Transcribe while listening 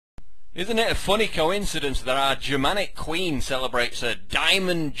Isn't it a funny coincidence that our Germanic Queen celebrates her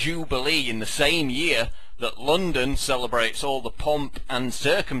Diamond Jubilee in the same year that London celebrates all the pomp and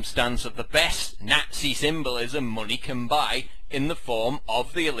circumstance of the best Nazi symbolism money can buy in the form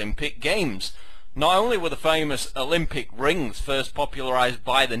of the Olympic Games? Not only were the famous Olympic rings first popularized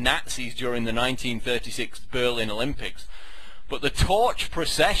by the Nazis during the 1936 Berlin Olympics, but the torch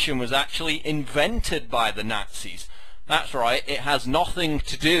procession was actually invented by the Nazis. That's right, it has nothing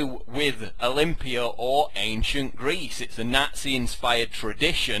to do with Olympia or ancient Greece. It's a Nazi-inspired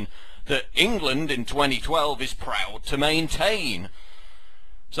tradition that England in 2012 is proud to maintain.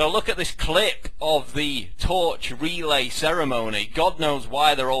 So look at this clip of the torch relay ceremony. God knows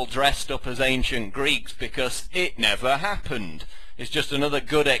why they're all dressed up as ancient Greeks, because it never happened. It's just another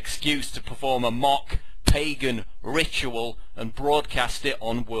good excuse to perform a mock pagan ritual and broadcast it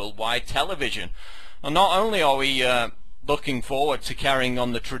on worldwide television. And not only are we looking forward to carrying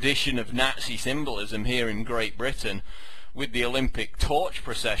on the tradition of Nazi symbolism here in Great Britain with the Olympic torch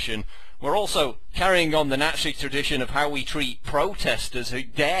procession, we're also carrying on the Nazi tradition of how we treat protesters who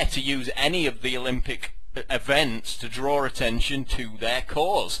dare to use any of the Olympic events to draw attention to their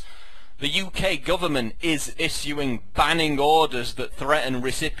cause. The UK government is issuing banning orders that threaten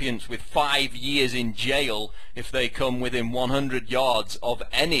recipients with 5 years in jail if they come within 100 yards of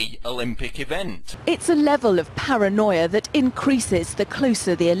any Olympic event. It's a level of paranoia that increases the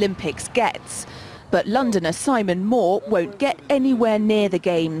closer the Olympics gets. But Londoner Simon Moore won't get anywhere near the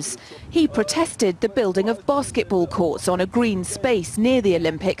Games. He protested the building of basketball courts on a green space near the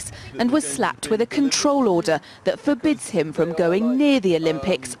Olympics and was slapped with a control order that forbids him from going near the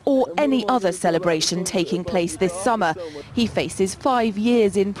Olympics or any other celebration taking place this summer. He faces 5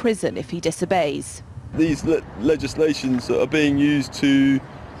 years in prison if he disobeys. These legislations are being used to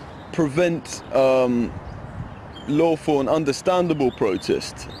prevent lawful and understandable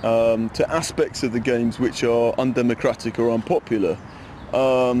protest to aspects of the Games which are undemocratic or unpopular.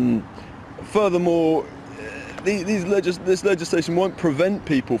 Furthermore, this legislation won't prevent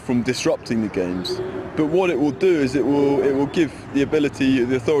people from disrupting the Games, but what it will do is it will give the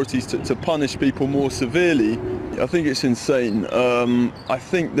authorities to punish people more severely. I think it's insane. I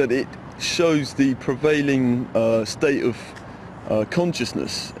think that it shows the prevailing state of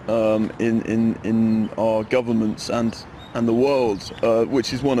consciousness in our governments and the world,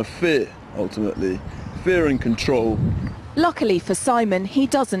 which is one of fear, ultimately. Fear and control. Luckily for Simon, he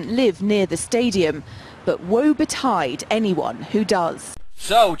doesn't live near the stadium, but woe betide anyone who does.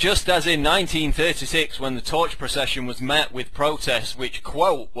 So, just as in 1936 when the torch procession was met with protests which,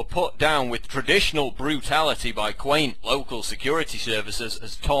 quote, were put down with traditional brutality by quaint local security services,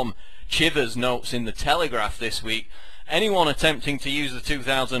 as Tom Chivers notes in the Telegraph this week, anyone attempting to use the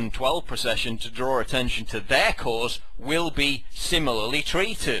 2012 procession to draw attention to their cause will be similarly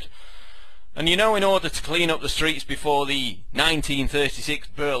treated. And you know, in order to clean up the streets before the 1936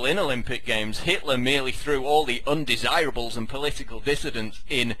 Berlin Olympic Games, Hitler merely threw all the undesirables and political dissidents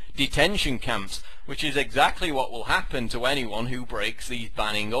in detention camps, which is exactly what will happen to anyone who breaks these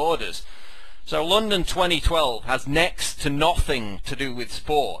banning orders. So London 2012 has next to nothing to do with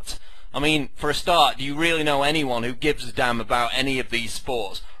sport. I mean, for a start, do you really know anyone who gives a damn about any of these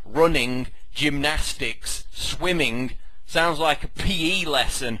sports? Running, gymnastics, swimming, sounds like a PE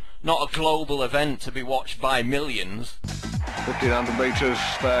lesson, not a global event to be watched by millions. 1500 metres,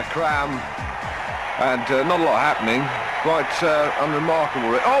 cram, and not a lot happening. Quite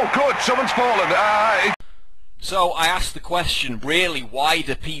unremarkable. Oh, good, someone's fallen. So I asked the question, really, why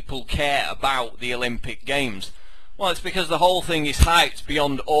do people care about the Olympic Games? Well, it's because the whole thing is hyped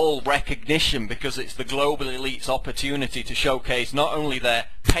beyond all recognition, because it's the global elite's opportunity to showcase not only their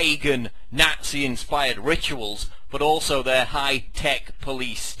pagan, Nazi-inspired rituals, but also their high-tech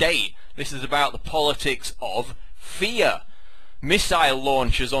police state. This is about the politics of fear. Missile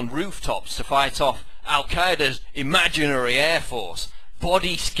launchers on rooftops to fight off Al-Qaeda's imaginary air force.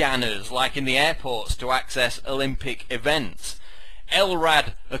 Body scanners like in the airports to access Olympic events.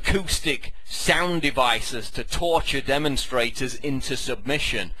 LRAD acoustic sound devices to torture demonstrators into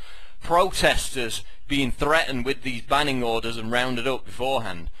submission. Protesters being threatened with these banning orders and rounded up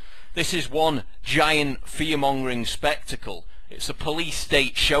beforehand. This is one giant fear-mongering spectacle. It's a police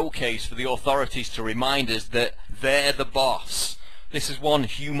state showcase for the authorities to remind us that they're the boss. This is one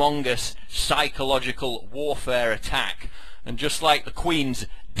humongous psychological warfare attack. And just like the Queen's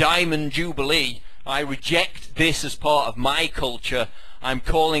Diamond Jubilee, I reject this as part of my culture. I'm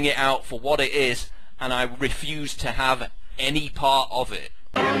calling it out for what it is, and I refuse to have any part of it.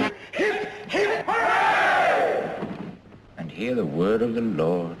 Hip, hip, hooray! And hear the word of the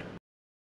Lord.